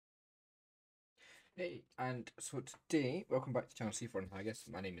Hey, and so today, welcome back to channel C4 and Haggis.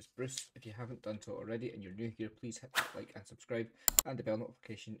 My name is Bruce. If you haven't done so already and you're new here, please hit that like and subscribe and the bell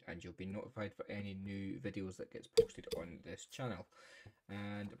notification, and you'll be notified for any new videos that gets posted on this channel.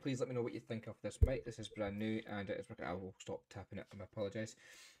 And please let me know what you think of this mic. This is brand new and it is working. I will stop tapping it, I apologise.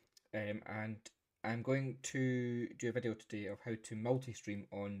 And I'm going to do a video today of how to multi-stream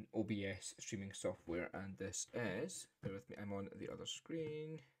on OBS streaming software, and this is, bear with me, I'm on the other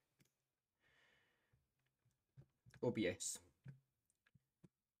screen. OBS.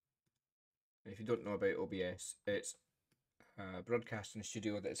 And if you don't know about OBS, it's a broadcasting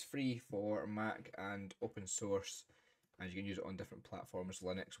studio that is free for Mac and open source, and you can use it on different platforms,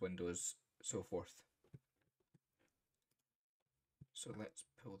 Linux, Windows, so forth. So let's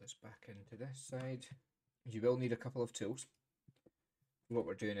pull this back into this side. You will need a couple of tools. What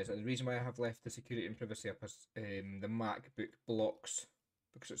we're doing is, and the reason why I have left the security and privacy up is the MacBook blocks,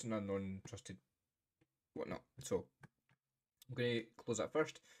 because it's an unknown trusted whatnot. So I'm going to close that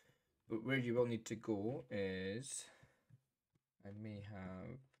first. But where you will need to go is, I may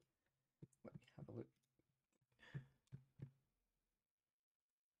have, let me have a look.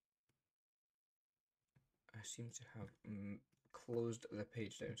 I seem to have closed the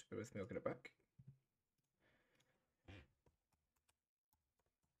page down, so bear with me, I'll get it back.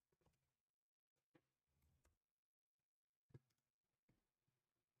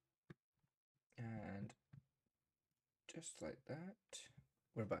 And just like that,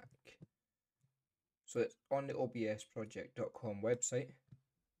 we're back. So it's on the obsproject.com website.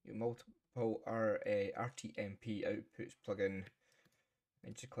 You multiple RTMP outputs plugin,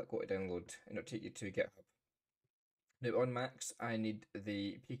 and just click go to download, and it'll take you to GitHub. Now on Macs, I need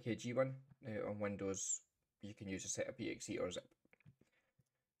the PKG one. Now on Windows, you can use a set of exe or zip.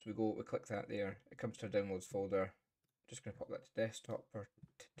 So we click that there. It comes to our downloads folder. Just going to pop that to desktop for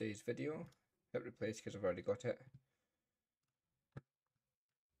today's video. Hit replace because I've already got it.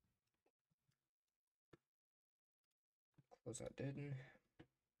 Close that down.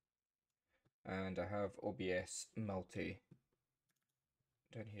 And I have OBS Multi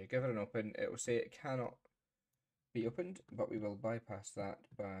down here. Give it an open. It will say it cannot be opened, but we will bypass that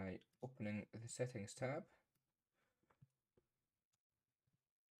by opening the settings tab.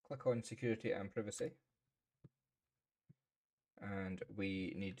 Click on security and privacy. And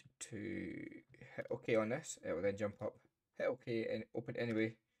we need to hit OK on this. It will then jump up. Hit OK and open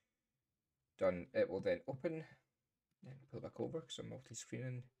anyway. Done. It will then open. Then pull it back over because I'm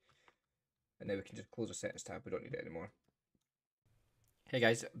multi-screening. And now we can just close the settings tab. We don't need it anymore. Hey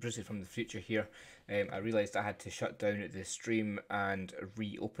guys, Brucey from the future here. I realised I had to shut down the stream and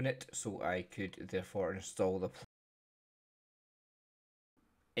reopen it so I could therefore install the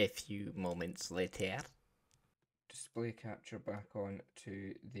a few moments later. Display capture back on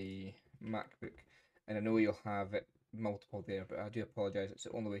to the MacBook, and I know you'll have it multiple there, but I do apologise, it's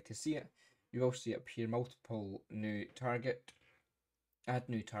the only way to see it. You will see up here multiple new target, add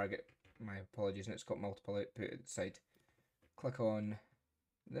new target, my apologies, and it's got multiple output at the side. Click on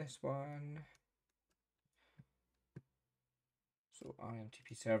this one. So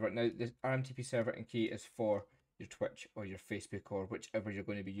RMTP server. Now the RMTP server and key is for your Twitch or your Facebook or whichever you're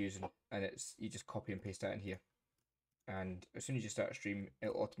going to be using, and it's you just copy and paste that in here. And as soon as you start a stream,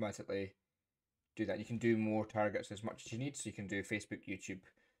 it'll automatically do that. You can do more targets as much as you need, so you can do Facebook, YouTube,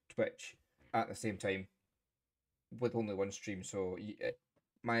 Twitch at the same time with only one stream. So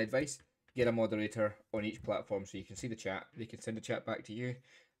my advice, get a moderator on each platform so you can see the chat, they can send the chat back to you,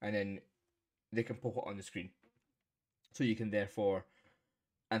 and then they can pop it on the screen. So you can therefore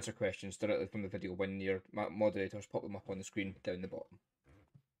answer questions directly from the video when your moderators pop them up on the screen down the bottom.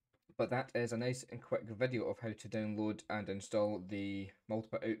 But that is a nice and quick video of how to download and install the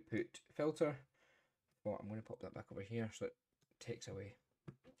multiple output filter. Well, I'm going to pop that back over here so it takes away.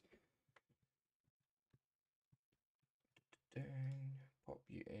 Down, pop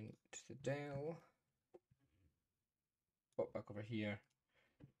you into the dial, pop back over here,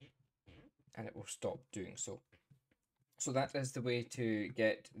 and it will stop doing so. So that is the way to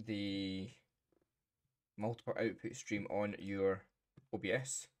get the multiple output stream on your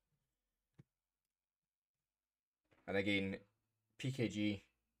OBS. And again, PKG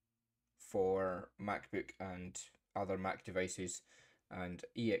for MacBook and other Mac devices, and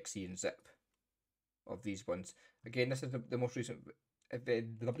exe and zip of these ones. Again, this is the most recent. It is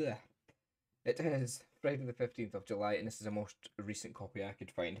Friday the 15th of July, and this is the most recent copy I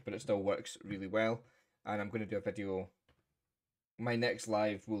could find, but it still works really well. And I'm going to do a video. My next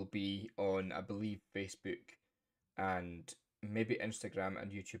live will be on, I believe, Facebook and maybe Instagram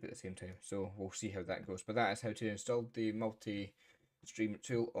and YouTube at the same time. So we'll see how that goes. But that is how to install the multi stream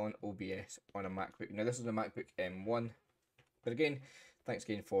tool on OBS on a MacBook. Now this is a MacBook M1, but again, thanks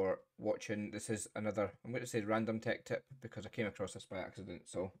again for watching. This is another, I'm going to say random tech tip because I came across this by accident,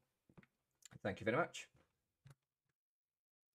 so thank you very much.